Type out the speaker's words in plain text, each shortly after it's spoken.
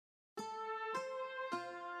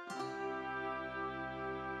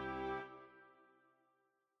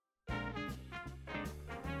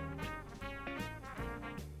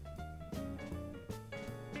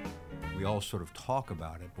We all sort of talk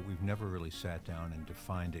about it, but we've never really sat down and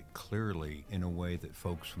defined it clearly in a way that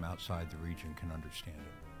folks from outside the region can understand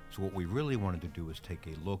it. So what we really wanted to do is take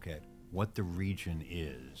a look at what the region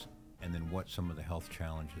is and then what some of the health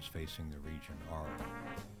challenges facing the region are.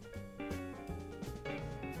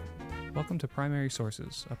 Welcome to Primary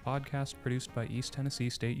Sources, a podcast produced by East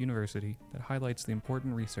Tennessee State University that highlights the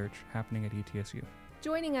important research happening at ETSU.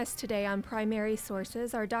 Joining us today on Primary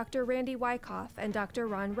Sources are Dr. Randy Wyckoff and Dr.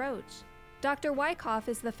 Ron Roach. Dr. Wyckoff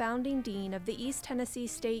is the founding dean of the East Tennessee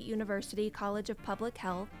State University College of Public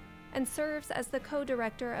Health and serves as the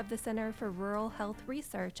co-director of the Center for Rural Health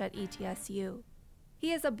Research at ETSU.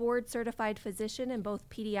 He is a board-certified physician in both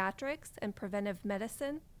pediatrics and preventive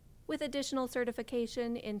medicine, with additional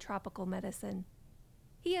certification in tropical medicine.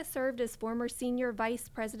 He has served as former Senior Vice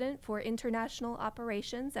President for International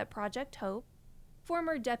Operations at Project Hope,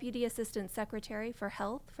 former Deputy Assistant Secretary for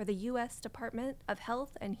Health for the U.S. Department of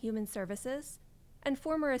Health and Human Services, and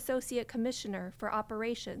former Associate Commissioner for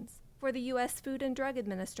Operations for the U.S. Food and Drug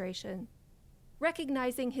Administration.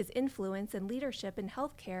 Recognizing his influence and leadership in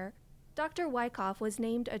healthcare, Dr. Wyckoff was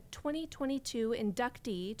named a 2022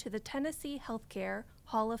 inductee to the Tennessee Healthcare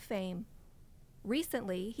Hall of Fame.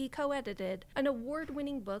 Recently, he co-edited an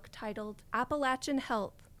award-winning book titled Appalachian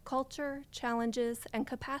Health: Culture, Challenges, and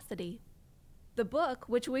Capacity. The book,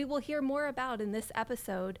 which we will hear more about in this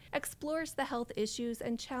episode, explores the health issues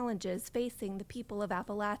and challenges facing the people of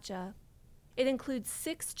Appalachia. It includes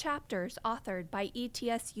 6 chapters authored by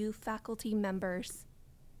ETSU faculty members.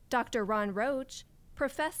 Dr. Ron Roach,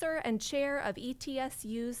 professor and chair of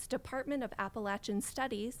ETSU's Department of Appalachian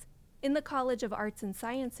Studies in the College of Arts and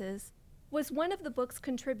Sciences, was one of the book's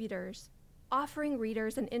contributors, offering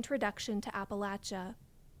readers an introduction to Appalachia.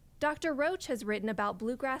 Dr. Roach has written about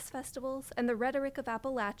bluegrass festivals and the rhetoric of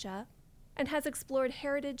Appalachia, and has explored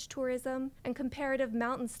heritage tourism and comparative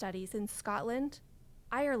mountain studies in Scotland,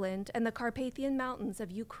 Ireland, and the Carpathian Mountains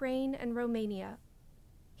of Ukraine and Romania.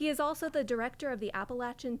 He is also the director of the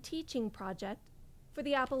Appalachian Teaching Project for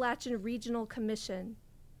the Appalachian Regional Commission.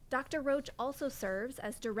 Dr. Roach also serves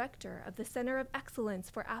as director of the Center of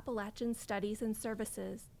Excellence for Appalachian Studies and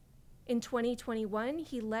Services. In 2021,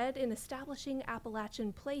 he led in establishing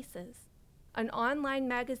Appalachian Places, an online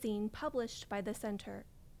magazine published by the center,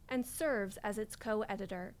 and serves as its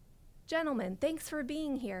co-editor. Gentlemen, thanks for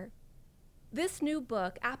being here. This new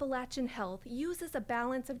book, Appalachian Health, uses a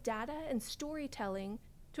balance of data and storytelling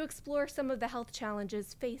to explore some of the health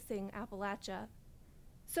challenges facing Appalachia.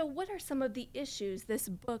 So what are some of the issues this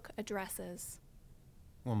book addresses?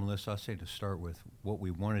 Well, Melissa, I'll say to start with, what we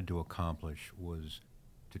wanted to accomplish was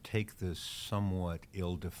to take this somewhat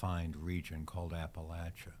ill-defined region called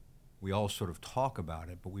Appalachia. We all sort of talk about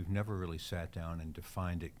it, but we've never really sat down and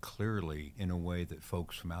defined it clearly in a way that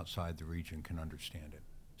folks from outside the region can understand it.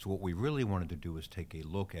 So what we really wanted to do is take a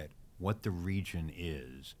look at what the region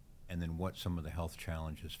is and then what some of the health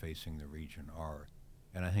challenges facing the region are.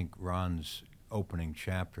 And I think Ron's opening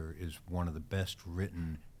chapter is one of the best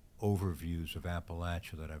written overviews of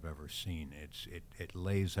Appalachia that I've ever seen. It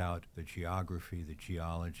lays out the geography, the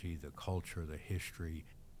geology, the culture, the history,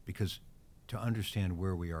 because to understand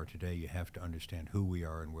where we are today, you have to understand who we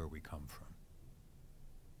are and where we come from.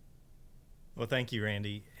 Well, thank you,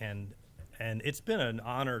 Randy. And it's been an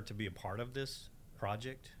honor to be a part of this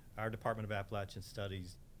project. Our Department of Appalachian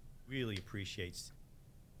Studies really appreciates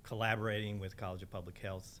collaborating with College of Public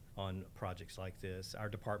Health on projects like this. Our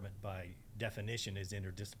department, by definition, is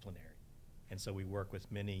interdisciplinary. And so we work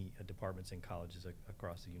with many departments and colleges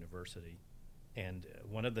across the university. And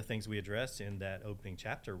one of the things we addressed in that opening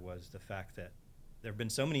chapter was the fact that there have been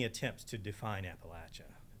so many attempts to define Appalachia.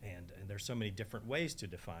 And there's so many different ways to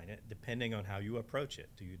define it, depending on how you approach it.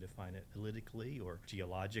 Do you define it politically or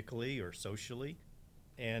geologically or socially?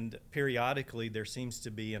 And periodically, there seems to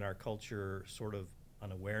be in our culture sort of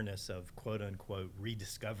an awareness of quote-unquote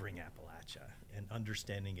rediscovering Appalachia and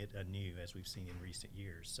understanding it anew, as we've seen in recent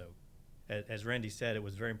years. So as Randy said, it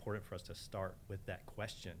was very important for us to start with that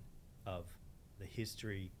question of the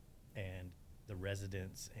history and the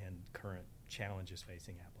residents and current challenges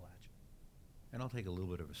facing Appalachia. And I'll take a little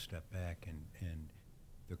bit of a step back, and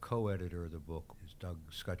the co-editor of the book is Doug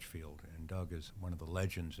Scutchfield, and Doug is one of the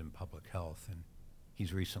legends in public health, and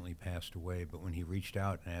he's recently passed away, but when he reached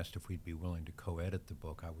out and asked if we'd be willing to co-edit the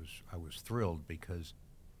book, I was thrilled because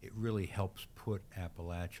it really helps put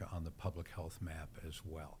Appalachia on the public health map as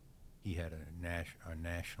well. He had a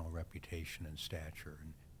national reputation and stature,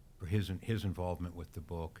 and for his involvement with the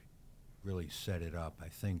book really set it up, I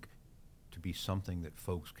think, to be something that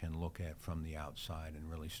folks can look at from the outside and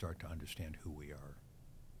really start to understand who we are.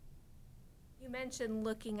 You mentioned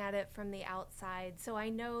looking at it from the outside, so I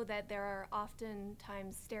know that there are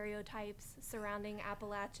oftentimes stereotypes surrounding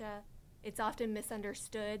Appalachia. It's often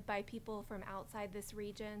misunderstood by people from outside this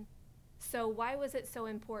region. So why was it so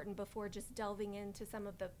important, before just delving into some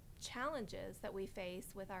of the challenges that we face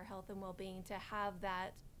with our health and well-being, to have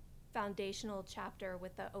that foundational chapter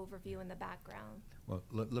with the overview and the background? Well,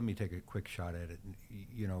 let me take a quick shot at it.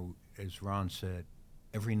 You know, as Ron said,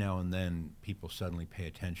 every now and then people suddenly pay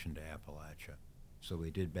attention to Appalachia. So they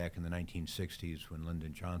did back in the 1960s when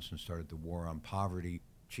Lyndon Johnson started the war on poverty.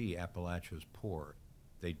 Gee, Appalachia's poor.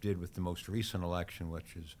 They did with the most recent election,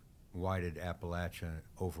 which is, why did Appalachia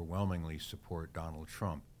overwhelmingly support Donald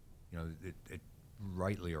Trump? You know, it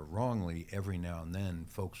rightly or wrongly, every now and then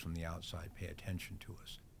folks from the outside pay attention to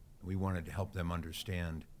us. We wanted to help them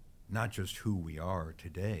understand not just who we are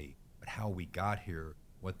today, but how we got here,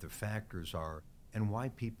 what the factors are, and why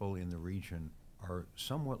people in the region are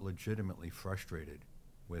somewhat legitimately frustrated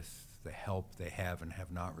with the help they have and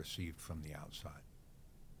have not received from the outside.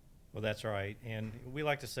 Well, that's right. And we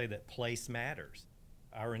like to say that place matters.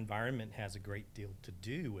 Our environment has a great deal to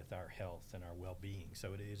do with our health and our well-being.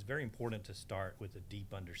 So it is very important to start with a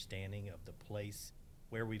deep understanding of the place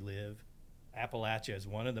where we live. Appalachia is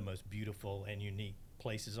one of the most beautiful and unique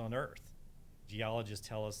places on Earth. Geologists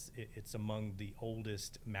tell us it's among the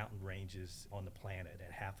oldest mountain ranges on the planet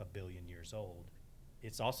at 500 million years old.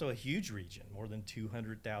 It's also a huge region, more than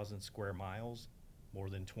 200,000 square miles, more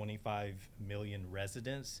than 25 million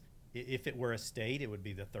residents. If it were a state, it would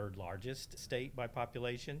be the third largest state by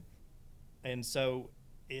population. And so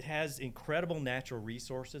it has incredible natural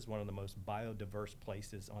resources, one of the most biodiverse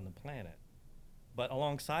places on the planet. But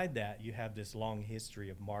alongside that, you have this long history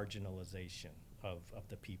of marginalization of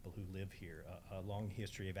the people who live here, a long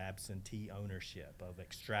history of absentee ownership, of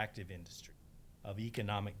extractive industry, of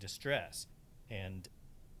economic distress. And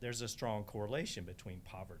there's a strong correlation between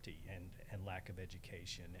poverty and lack of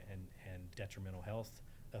education and detrimental health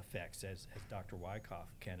effects, as Dr.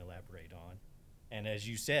 Wyckoff can elaborate on. And as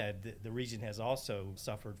you said, the region has also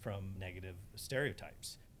suffered from negative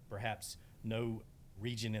stereotypes. Perhaps no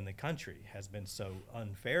region in the country has been so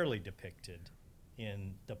unfairly depicted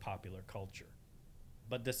in the popular culture.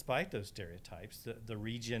 But despite those stereotypes, the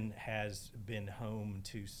region has been home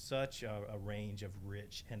to such a range of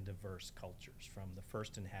rich and diverse cultures, from the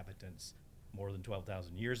first inhabitants more than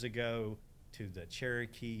 12,000 years ago, to the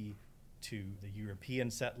Cherokee, to the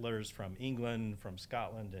European settlers from England, from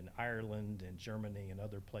Scotland and Ireland and Germany and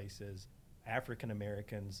other places, African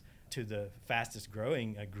Americans, to the fastest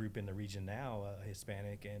growing group in the region now,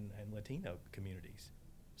 Hispanic and Latino communities.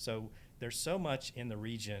 So there's so much in the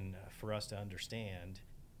region for us to understand,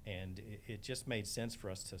 and it just made sense for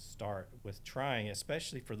us to start with trying,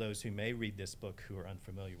 especially for those who may read this book who are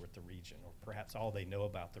unfamiliar with the region, or perhaps all they know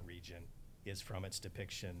about the region is from its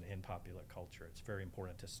depiction in popular culture. It's very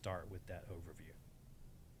important to start with that overview.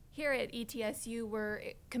 Here at ETSU, we're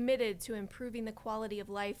committed to improving the quality of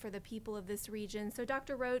life for the people of this region. So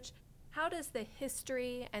Dr. Roach, how does the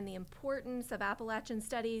history and the importance of Appalachian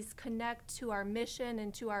studies connect to our mission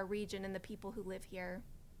and to our region and the people who live here?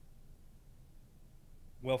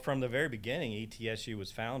 Well, from the very beginning, ETSU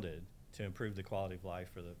was founded to improve the quality of life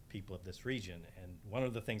for the people of this region. And one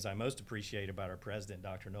of the things I most appreciate about our president,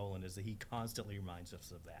 Dr. Nolan, is that he constantly reminds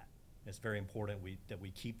us of that. It's very important that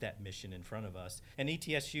we keep that mission in front of us. And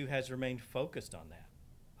ETSU has remained focused on that.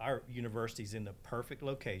 Our university is in the perfect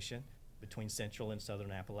location between central and southern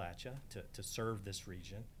Appalachia to serve this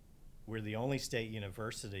region. We're the only state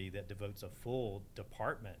university that devotes a full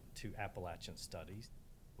department to Appalachian studies,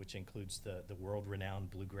 which includes the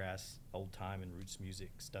world-renowned Bluegrass, Old Time, and Roots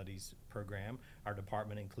Music Studies program. Our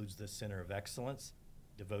department includes the Center of Excellence,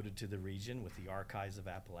 devoted to the region, with the Archives of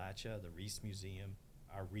Appalachia, the Reese Museum,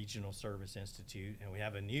 our Regional Service Institute, and we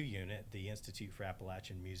have a new unit, the Institute for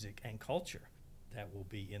Appalachian Music and Culture, that will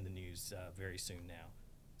be in the news very soon now.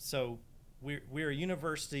 So we're a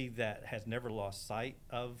university that has never lost sight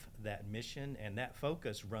of that mission, and that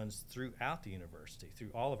focus runs throughout the university, through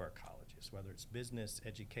all of our colleges, whether it's business,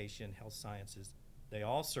 education, health sciences. They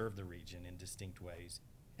all serve the region in distinct ways,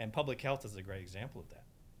 and public health is a great example of that.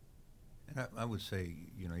 And I would say,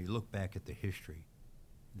 you look back at the history,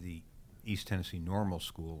 the East Tennessee Normal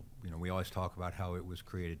School, we always talk about how it was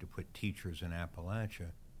created to put teachers in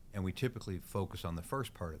Appalachia, and we typically focus on the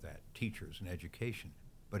first part of that, teachers and education.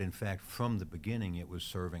 But in fact, from the beginning, it was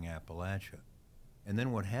serving Appalachia. And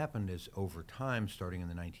then what happened is, over time, starting in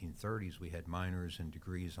the 1930s, we had minors and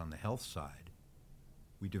degrees on the health side.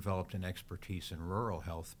 We developed an expertise in rural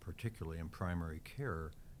health, particularly in primary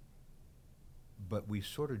care, but we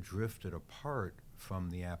sort of drifted apart from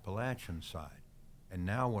the Appalachian side. And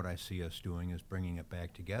now what I see us doing is bringing it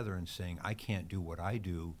back together and saying, I can't do what I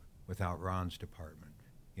do without Ron's department.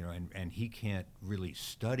 And he can't really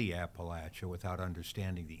study Appalachia without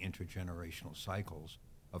understanding the intergenerational cycles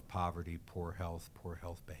of poverty, poor health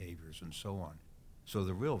behaviors, and so on. So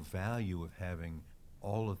the real value of having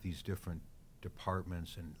all of these different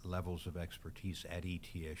departments and levels of expertise at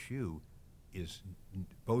ETSU is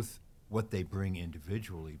both what they bring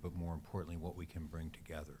individually, but more importantly, what we can bring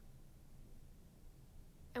together.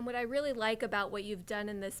 And what I really like about what you've done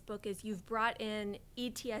in this book is you've brought in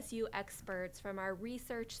ETSU experts from our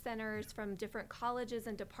research centers, from different colleges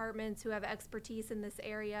and departments who have expertise in this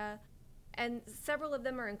area, and several of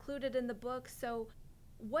them are included in the book. So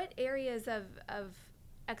what areas of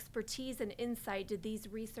expertise and insight did these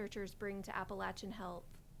researchers bring to Appalachian health?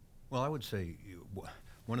 Well, I would say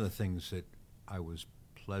one of the things that I was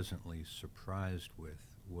pleasantly surprised with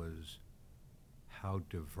was how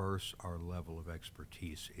diverse our level of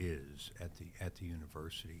expertise is at the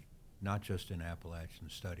university, not just in Appalachian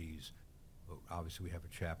studies. Obviously, we have a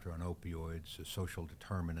chapter on opioids, the social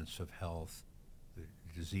determinants of health, the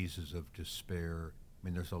diseases of despair. I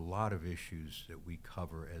mean, there's a lot of issues that we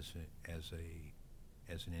cover as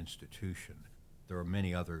an institution. There are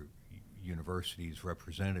many other universities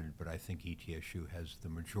represented, but I think ETSU has the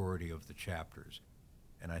majority of the chapters,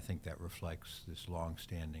 and I think that reflects this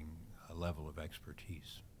long-standing level of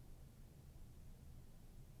expertise.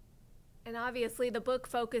 And obviously the book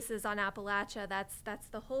focuses on Appalachia. That's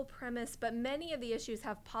the whole premise, but many of the issues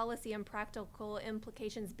have policy and practical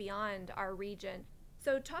implications beyond our region.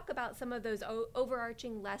 So talk about some of those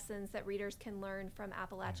overarching lessons that readers can learn from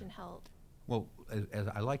Appalachian health. Well, as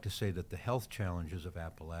I like to say that the health challenges of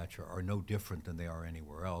Appalachia are no different than they are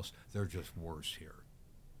anywhere else. They're just worse here.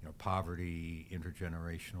 Poverty,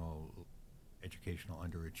 intergenerational educational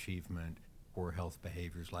underachievement, poor health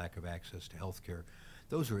behaviors, lack of access to health care.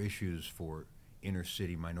 Those are issues for inner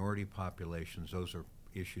city minority populations. Those are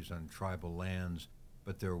issues on tribal lands,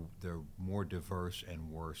 but they're more diverse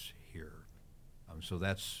and worse here. So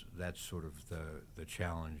that's sort of the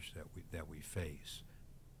challenge that we face.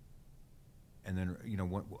 And then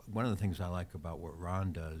one of the things I like about what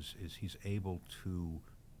Ron does is he's able to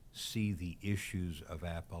see the issues of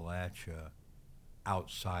Appalachia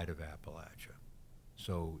outside of Appalachia.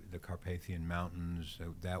 So the Carpathian Mountains,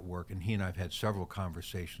 that work, and he and I have had several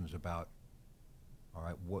conversations about, all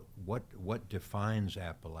right, what defines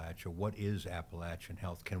Appalachia? What is Appalachian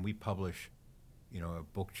health? Can we publish, a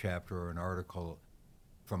book chapter or an article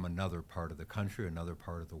from another part of the country, another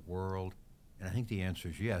part of the world? And I think the answer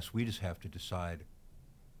is yes. We just have to decide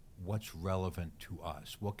what's relevant to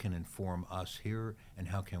us, what can inform us here, and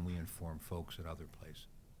how can we inform folks at other places.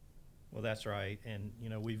 Well, that's right. And,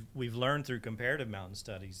 we've learned through comparative mountain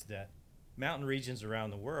studies that mountain regions around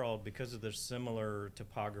the world, because of their similar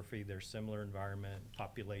topography, their similar environment,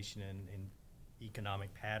 population, and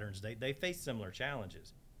economic patterns, they face similar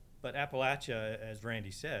challenges. But Appalachia, as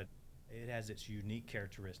Randy said, it has its unique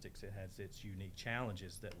characteristics. It has its unique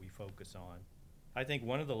challenges that we focus on. I think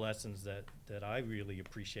one of the lessons that I really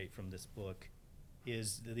appreciate from this book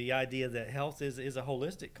is the idea that health is a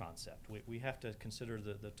holistic concept. We have to consider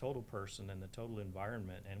the total person and the total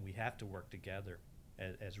environment, and we have to work together,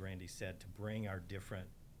 as Randy said, to bring our different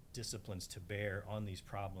disciplines to bear on these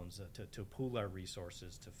problems, to pool our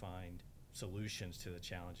resources to find solutions to the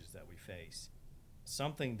challenges that we face.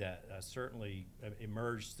 Something that certainly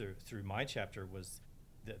emerged through my chapter was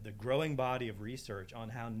the growing body of research on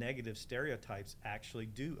how negative stereotypes actually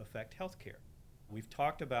do affect healthcare. We've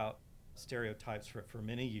talked about stereotypes for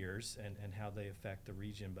many years and how they affect the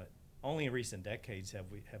region, but only in recent decades have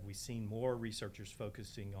we seen more researchers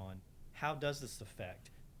focusing on how does this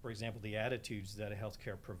affect, for example, the attitudes that a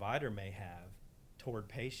healthcare provider may have toward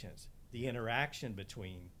patients, the interaction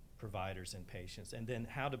between providers and patients, and then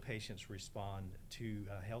how do patients respond to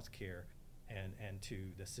healthcare and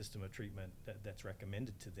to the system of treatment that's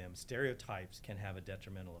recommended to them. Stereotypes can have a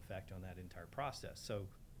detrimental effect on that entire process. So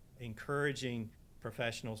encouraging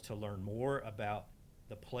professionals to learn more about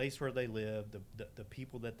the place where they live, the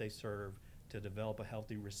people that they serve, to develop a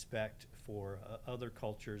healthy respect for other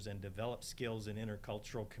cultures and develop skills in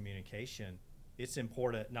intercultural communication. It's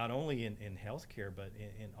important not only in healthcare, but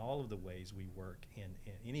in all of the ways we work in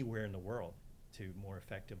anywhere in the world to more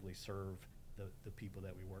effectively serve the people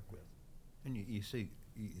that we work with. And you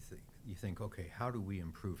think, okay, how do we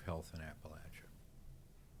improve health in Appalachia?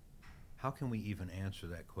 How can we even answer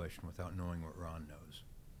that question without knowing what Ron knows?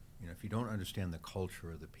 If you don't understand the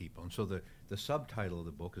culture of the people. And so the subtitle of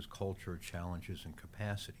the book is Culture, Challenges, and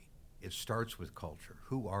Capacity. It starts with culture.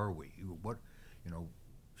 Who are we? What,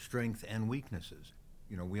 strength and weaknesses.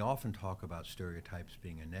 we often talk about stereotypes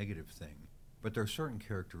being a negative thing, but there are certain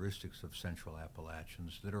characteristics of Central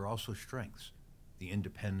Appalachians that are also strengths. The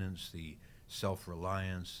independence, the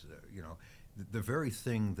self-reliance, the very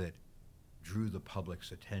thing that drew the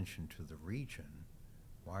public's attention to the region.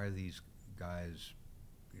 Why are these guys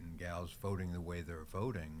and gals voting the way they're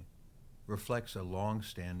voting reflects a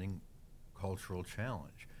long-standing cultural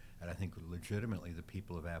challenge. And I think legitimately the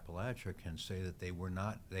people of Appalachia can say that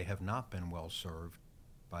they have not been well served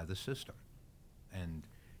by the system. And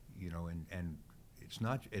and it's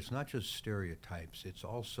not just stereotypes, it's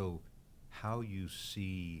also how you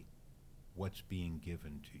see what's being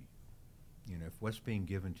given to you. If what's being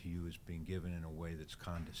given to you is being given in a way that's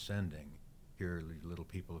condescending, here, little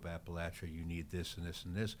people of Appalachia, you need this and this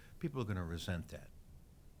and this, people are going to resent that.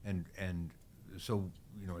 And so,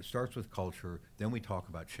 it starts with culture, then we talk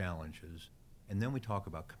about challenges, and then we talk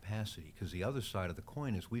about capacity, because the other side of the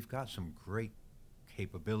coin is we've got some great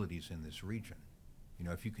capabilities in this region.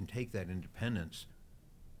 If you can take that independence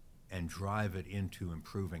and drive it into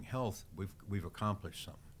improving health, we've accomplished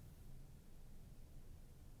something.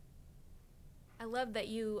 I love that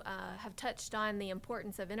you have touched on the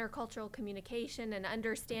importance of intercultural communication and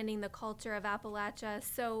understanding the culture of Appalachia.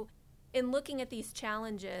 So in looking at these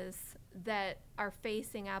challenges that are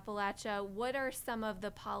facing Appalachia, what are some of the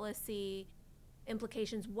policy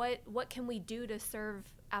implications? What can we do to serve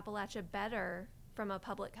Appalachia better from a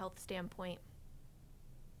public health standpoint?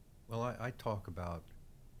 Well, I talk about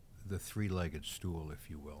the three-legged stool, if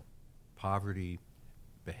you will: poverty,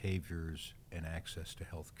 behaviors, and access to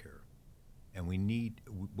health care. And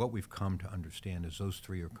what we've come to understand is those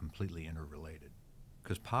three are completely interrelated,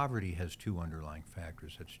 because poverty has two underlying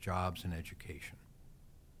factors. It's jobs and education.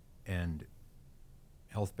 And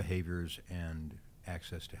health behaviors and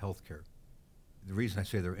access to health care. The reason I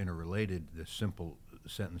say they're interrelated, the simple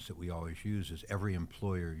sentence that we always use is every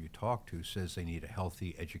employer you talk to says they need a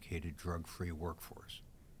healthy, educated, drug-free workforce.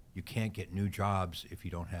 You can't get new jobs if you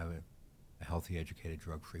don't have a healthy, educated,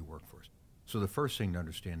 drug-free workforce. So the first thing to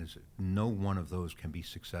understand is that no one of those can be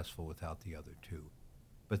successful without the other two.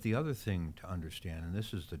 But the other thing to understand, and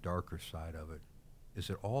this is the darker side of it, is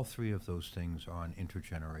that all three of those things are on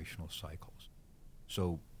intergenerational cycles.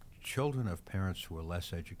 So children of parents who are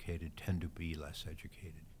less educated tend to be less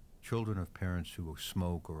educated. Children of parents who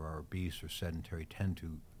smoke or are obese or sedentary tend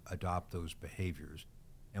to adopt those behaviors.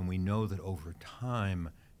 And we know that over time,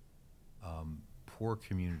 poor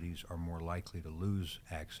communities are more likely to lose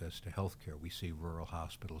access to health care. We see rural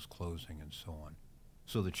hospitals closing and so on.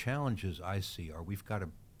 So the challenges I see are we've got to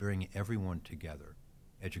bring everyone together: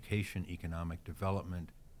 education, economic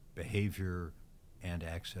development, behavior, and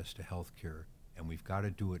access to health care. And we've got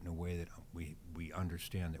to do it in a way that we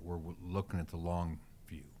understand that we're looking at the long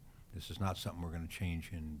view. This is not something we're going to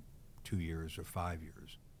change in 2 years or 5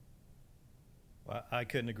 years. Well, I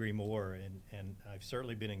couldn't agree more, and I've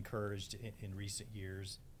certainly been encouraged in recent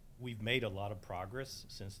years. We've made a lot of progress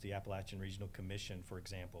since the Appalachian Regional Commission, for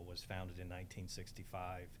example, was founded in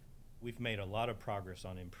 1965. We've made a lot of progress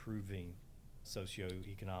on improving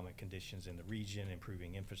socioeconomic conditions in the region,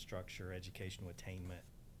 improving infrastructure, educational attainment,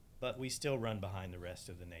 but we still run behind the rest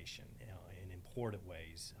of the nation in important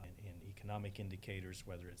ways, in economic indicators,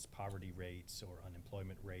 whether it's poverty rates or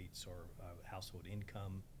unemployment rates or household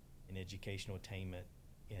income, in educational attainment,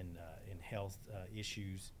 in health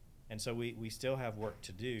issues. And so we still have work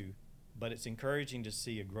to do, but it's encouraging to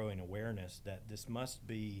see a growing awareness that this must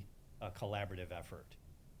be a collaborative effort.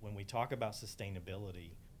 When we talk about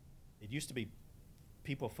sustainability, it used to be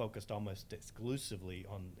people focused almost exclusively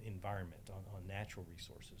on environment, on natural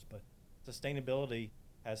resources, but sustainability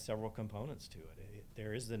has several components to it.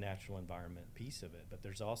 There is the natural environment piece of it, but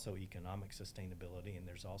there's also economic sustainability, and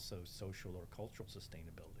there's also social or cultural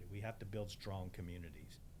sustainability. We have to build strong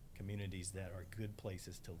communities that are good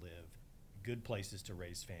places to live, good places to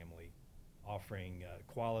raise family, offering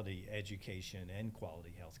quality education and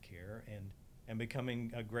quality health care, and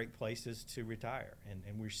becoming great places to retire.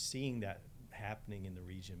 And we're seeing that happening in the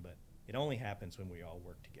region, but it only happens when we all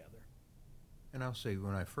work together. And I'll say,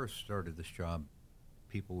 when I first started this job,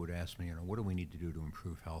 people would ask me, what do we need to do to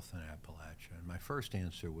improve health in Appalachia? And my first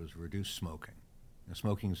answer was reduce smoking.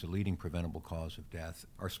 Smoking is the leading preventable cause of death.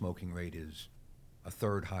 Our smoking rate is a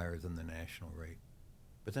third higher than the national rate.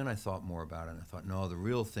 But then I thought more about it, and I thought, no, the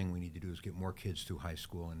real thing we need to do is get more kids through high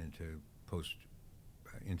school and into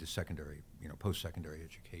secondary, post-secondary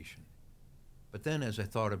education. But then as I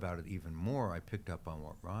thought about it even more, I picked up on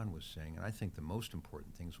what Ron was saying, and I think the most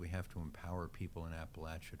important thing is we have to empower people in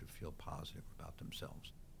Appalachia to feel positive about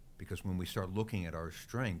themselves. Because when we start looking at our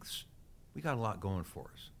strengths, we got a lot going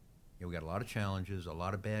for us. We got a lot of challenges, a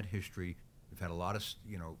lot of bad history, We've had a lot of,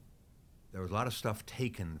 there was a lot of stuff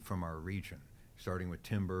taken from our region, starting with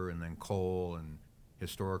timber and then coal and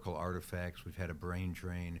historical artifacts. We've had a brain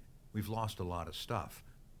drain. We've lost a lot of stuff,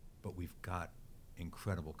 but we've got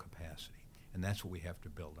incredible capacity. And that's what we have to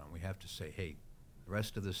build on. We have to say, hey, the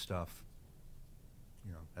rest of this stuff,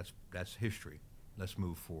 that's history. Let's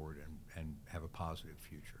move forward and have a positive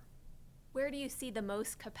future. Where do you see the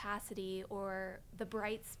most capacity or the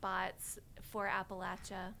bright spots for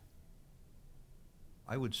Appalachia?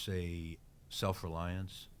 I would say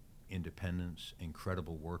self-reliance, independence,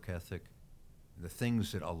 incredible work ethic, the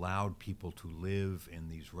things that allowed people to live in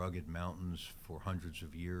these rugged mountains for hundreds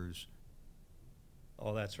of years.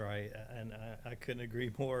 Oh, that's right. And I couldn't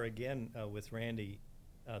agree more again with Randy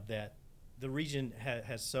that the region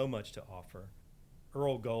has so much to offer.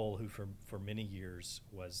 Earl Gohl, who for many years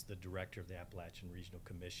was the director of the Appalachian Regional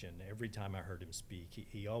Commission, every time I heard him speak,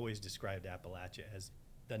 he always described Appalachia as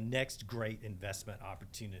the next great investment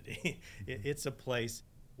opportunity. It's a place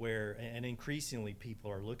where, and increasingly people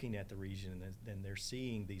are looking at the region and they're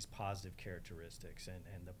seeing these positive characteristics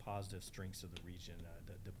and the positive strengths of the region,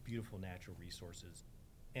 the beautiful natural resources.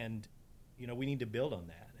 And, we need to build on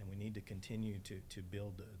that, and we need to continue to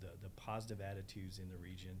build the positive attitudes in the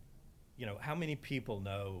region. How many people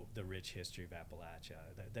know the rich history of Appalachia?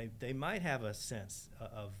 They might have a sense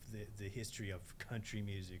of the history of country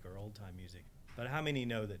music or old-time music, but how many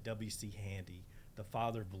know that W.C. Handy, the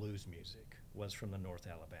father of blues music, was from the North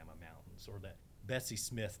Alabama mountains, or that Bessie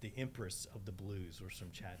Smith, the empress of the blues, was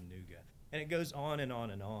from Chattanooga? And it goes on and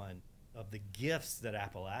on and on of the gifts that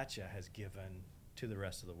Appalachia has given to the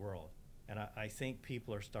rest of the world. And I think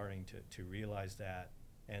people are starting to realize that,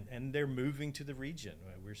 and they're moving to the region.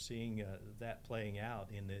 We're seeing that playing out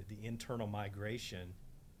in the internal migration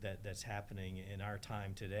that's happening in our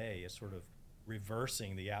time today, is sort of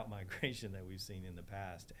reversing the out-migration that we've seen in the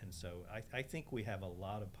past. And so I think we have a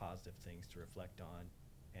lot of positive things to reflect on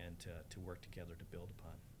and to work together to build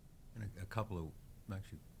upon. And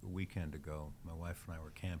a weekend ago, my wife and I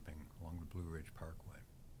were camping along the Blue Ridge Parkway,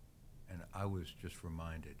 and I was just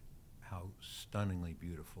reminded how stunningly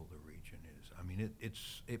beautiful the region is. I mean,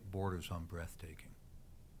 it borders on breathtaking,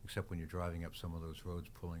 except when you're driving up some of those roads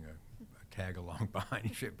pulling a tag along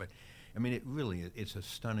behind you. But I mean, it's a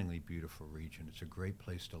stunningly beautiful region. It's a great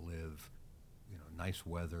place to live, nice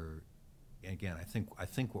weather. And again, I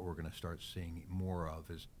think what we're going to start seeing more of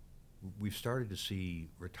is we've started to see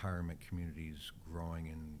retirement communities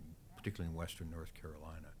growing particularly in western North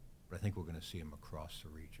Carolina. But I think we're going to see them across the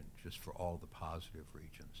region, just for all the positive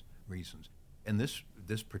reasons. And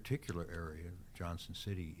this particular area, Johnson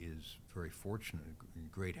City, is very fortunate.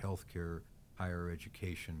 Great health care, higher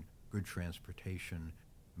education, good transportation.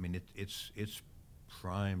 I mean, it's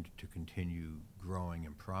primed to continue growing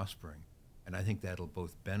and prospering. And I think that'll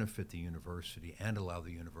both benefit the university and allow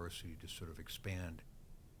the university to sort of expand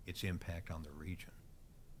its impact on the region.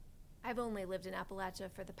 I've only lived in Appalachia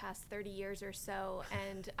for the past 30 years or so,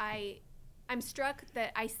 and I'm struck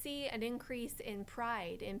that I see an increase in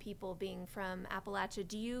pride in people being from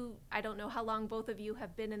Appalachia. I don't know how long both of you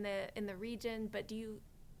have been in the region, but do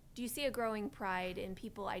you see a growing pride in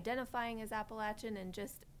people identifying as Appalachian and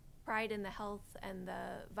just pride in the health and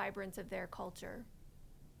the vibrance of their culture?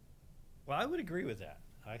 Well, I would agree with that.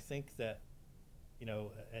 I think that,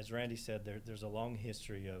 as Randy said, there's a long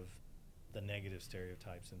history of the negative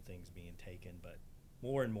stereotypes and things being taken, but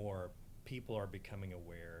more and more people are becoming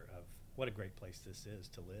aware of what a great place this is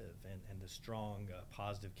to live, and the strong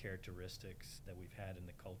positive characteristics that we've had in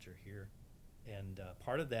the culture here. And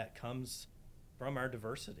part of that comes from our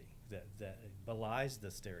diversity that belies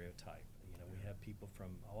the stereotype. We have people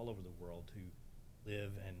from all over the world who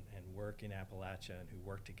live and work in Appalachia and who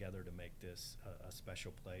work together to make this a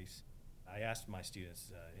special place. I asked my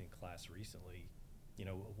students in class recently,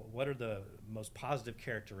 what are the most positive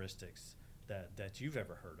characteristics that you've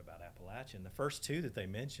ever heard about Appalachia? And the first two that they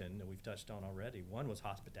mentioned, that we've touched on already, one was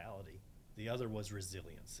hospitality. The other was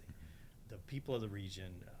resiliency. The people of the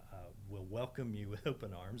region will welcome you with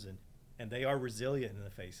open arms, and they are resilient in the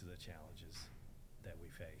face of the challenges that we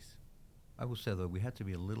face. I will say, though, we have to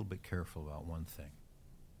be a little bit careful about one thing.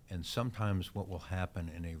 And sometimes what will happen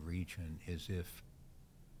in a region is if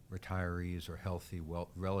retirees or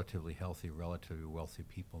relatively wealthy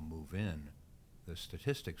people move in, the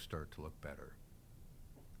statistics start to look better.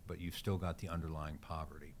 But you've still got the underlying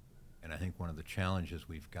poverty. And I think one of the challenges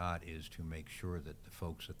we've got is to make sure that the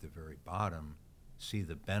folks at the very bottom see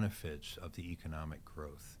the benefits of the economic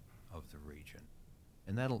growth of the region.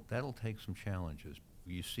 And that'll take some challenges.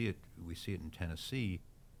 We see it in Tennessee.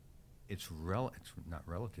 It's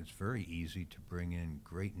very easy to bring in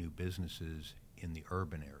great new businesses in the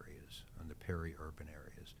urban areas, in the peri-urban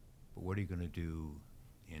areas. But what are you going to do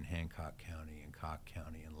in Hancock County and Cobb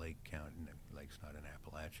County and Lake County? Lake's not in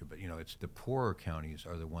Appalachia, but it's the poorer counties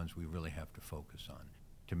are the ones we really have to focus on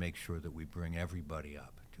to make sure that we bring everybody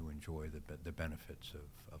up to enjoy the benefits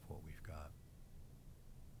of what we've got.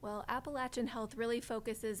 Well, Appalachian Health really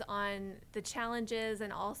focuses on the challenges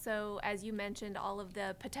and also, as you mentioned, all of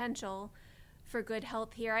the potential for good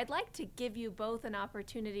health here. I'd like to give you both an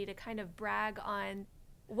opportunity to kind of brag on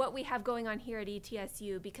what we have going on here at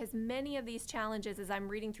ETSU, because many of these challenges, as I'm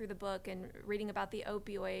reading through the book and reading about the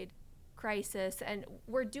opioid crisis, and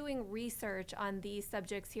we're doing research on these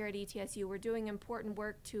subjects here at ETSU. We're doing important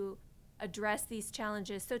work to address these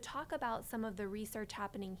challenges. So talk about some of the research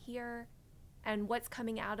happening here and what's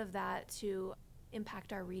coming out of that to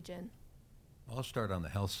impact our region. I'll start on the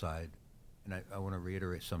health side, and I want to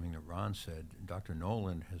reiterate something that Ron said. Dr.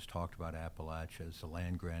 Nolan has talked about Appalachia as the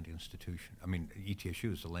land-grant institution.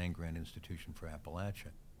 ETSU is the land-grant institution for Appalachia.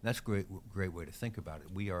 And that's a great way to think about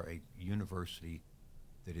it. We are a university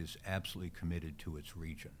that is absolutely committed to its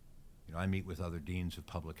region. I meet with other deans of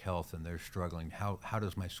public health, and they're struggling. How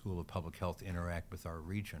does my School of Public Health interact with our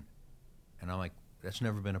region? And I'm like, that's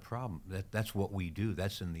never been a problem. That's what we do.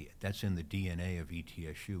 That's in the DNA of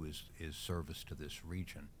ETSU is service to this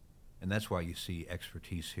region. And that's why you see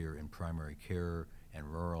expertise here in primary care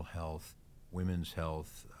and rural health, women's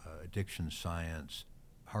health, addiction science,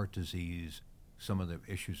 heart disease, some of the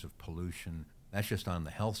issues of pollution. That's just on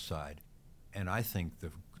the health side. And I think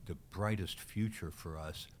the brightest future for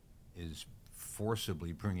us is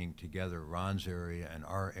forcibly bringing together Ron's area and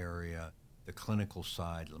our area, the clinical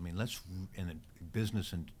side. Let's, in the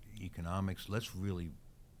business and economics, let's really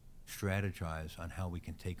strategize on how we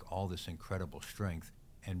can take all this incredible strength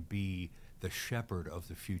and be the shepherd of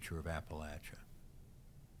the future of Appalachia.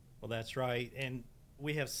 Well, that's right. And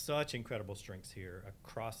we have such incredible strengths here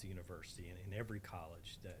across the university and in every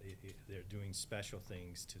college that they're doing special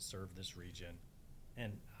things to serve this region.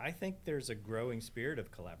 And I think there's a growing spirit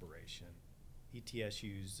of collaboration.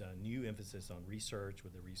 ETSU's new emphasis on research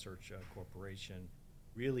with the Research Corporation,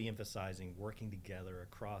 really emphasizing working together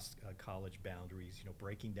across college boundaries,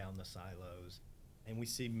 breaking down the silos. And we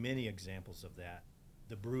see many examples of that.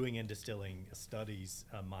 The Brewing and Distilling Studies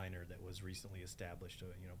minor that was recently established,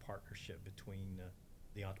 partnership between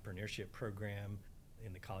the entrepreneurship program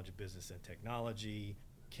in the College of Business and Technology,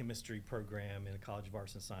 chemistry program in the College of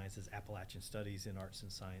Arts and Sciences, Appalachian Studies in Arts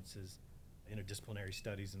and Sciences, interdisciplinary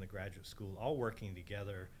studies in the graduate school, all working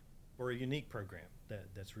together for a unique program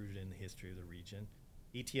that's rooted in the history of the region.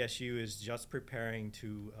 ETSU is just preparing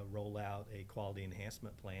to roll out a quality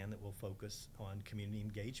enhancement plan that will focus on community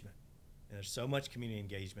engagement. And there's so much community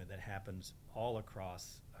engagement that happens all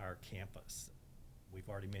across our campus. We've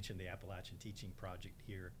already mentioned the Appalachian Teaching Project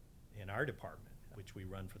here in our department, which we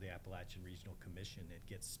run for the Appalachian Regional Commission. It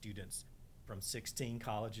gets students from 16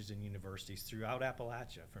 colleges and universities throughout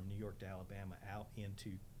Appalachia, from New York to Alabama, out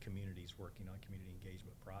into communities working on community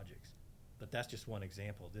engagement projects. But that's just one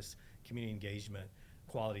example. This community engagement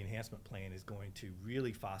quality enhancement plan is going to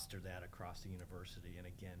really foster that across the university. And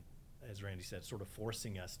again, as Randy said, sort of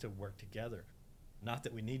forcing us to work together. Not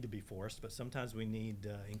that we need to be forced, but sometimes we need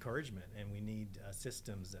encouragement, and we need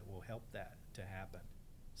systems that will help that to happen.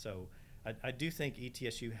 So I do think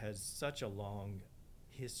ETSU has such a long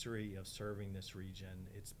history of serving this region.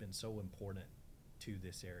 It's been so important to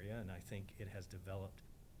this area, and I think it has developed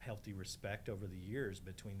healthy respect over the years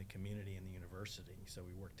between the community and the university. So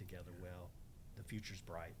we work together well. The future's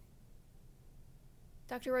bright.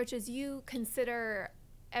 Dr. Roach, as you consider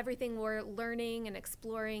everything we're learning and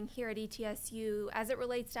exploring here at ETSU as it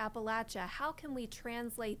relates to Appalachia, how can we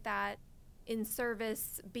translate that in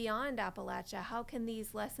service beyond Appalachia? How can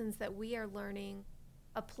these lessons that we are learning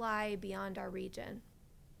apply beyond our region?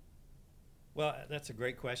 Well, that's a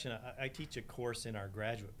great question. I teach a course in our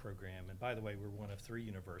graduate program, and by the way, we're one of 3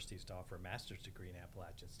 universities to offer a master's degree in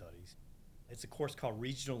Appalachian Studies. It's a course called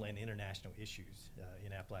Regional and International Issues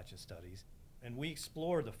in Appalachian Studies. And we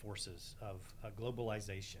explore the forces of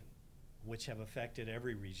globalization, which have affected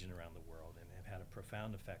every region around the world and have had a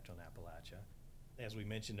profound effect on Appalachia. As we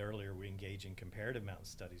mentioned earlier, we engage in comparative mountain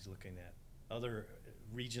studies looking at other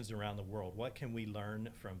regions around the world. What can we learn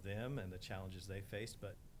from them and the challenges they faced,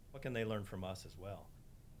 but what can they learn from us as well?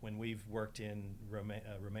 When we've worked in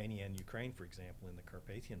Romania and Ukraine, for example, in the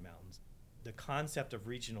Carpathian Mountains, the concept of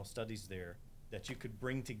regional studies there, that you could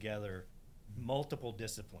bring together multiple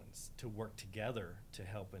disciplines to work together to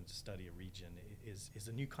help and to study a region is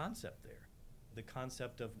a new concept there. The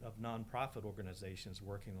concept of nonprofit organizations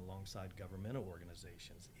working alongside governmental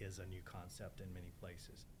organizations is a new concept in many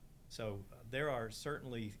places. So there are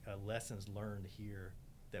certainly lessons learned here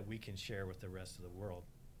that we can share with the rest of the world.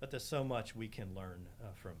 But there's so much we can learn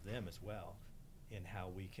from them as well in how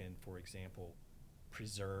we can, for example,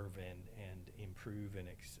 preserve and improve and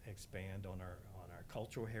expand on our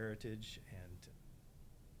cultural heritage, and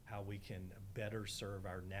how we can better serve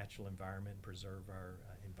our natural environment and preserve our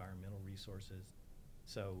environmental resources.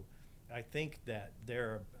 So I think that there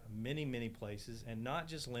are many, many places, and not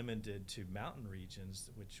just limited to mountain regions,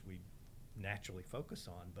 which we naturally focus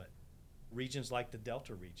on, but regions like the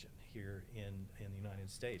Delta region here in the United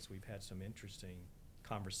States. We've had some interesting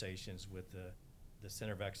conversations with the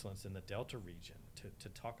Center of Excellence in the Delta region to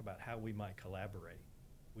talk about how we might collaborate.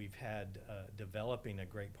 We've had developing a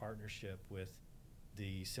great partnership with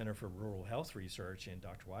the Center for Rural Health Research in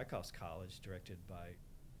Dr. Wyckoff's college, directed by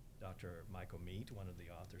Dr. Michael Meat, one of the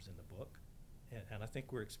authors in the book. And I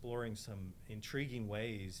think we're exploring some intriguing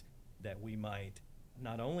ways that we might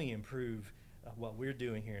not only improve what we're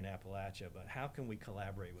doing here in Appalachia, but how can we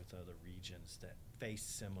collaborate with other regions that face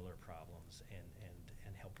similar problems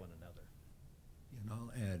and help one another. And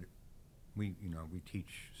I'll add, we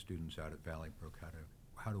teach students out at Valley Brook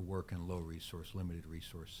how to work in low resource, limited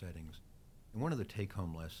resource settings. And one of the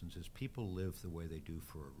take-home lessons is people live the way they do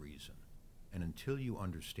for a reason. And until you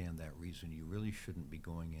understand that reason, you really shouldn't be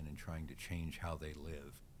going in and trying to change how they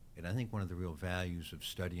live. And I think one of the real values of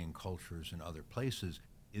studying cultures in other places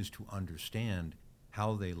is to understand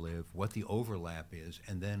how they live, what the overlap is,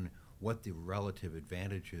 and then what the relative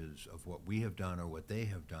advantages of what we have done or what they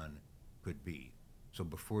have done could be. So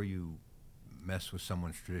before you mess with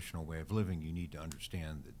someone's traditional way of living, you need to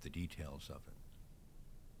understand the details of it.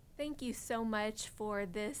 Thank you so much for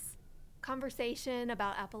this conversation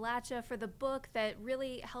about Appalachia, for the book that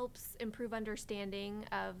really helps improve understanding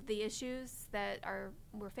of the issues that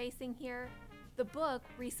we're facing here. The book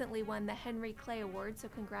recently won the Henry Clay Award, so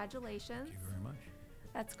congratulations. Thank you very much.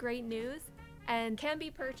 That's great news, and can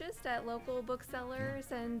be purchased at local booksellers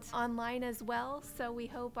and online as well. So we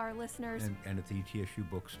hope our listeners... And at the ETSU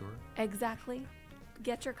bookstore. Exactly.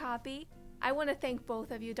 Get your copy. I want to thank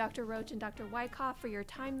both of you, Dr. Roach and Dr. Wyckoff, for your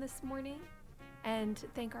time this morning, and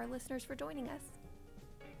thank our listeners for joining us.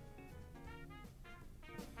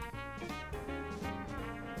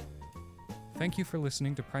 Thank you for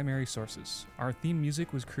listening to Primary Sources. Our theme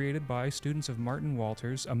music was created by students of Martin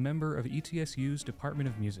Walters, a member of ETSU's Department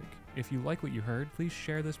of Music. If you like what you heard, please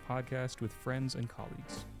share this podcast with friends and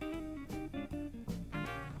colleagues.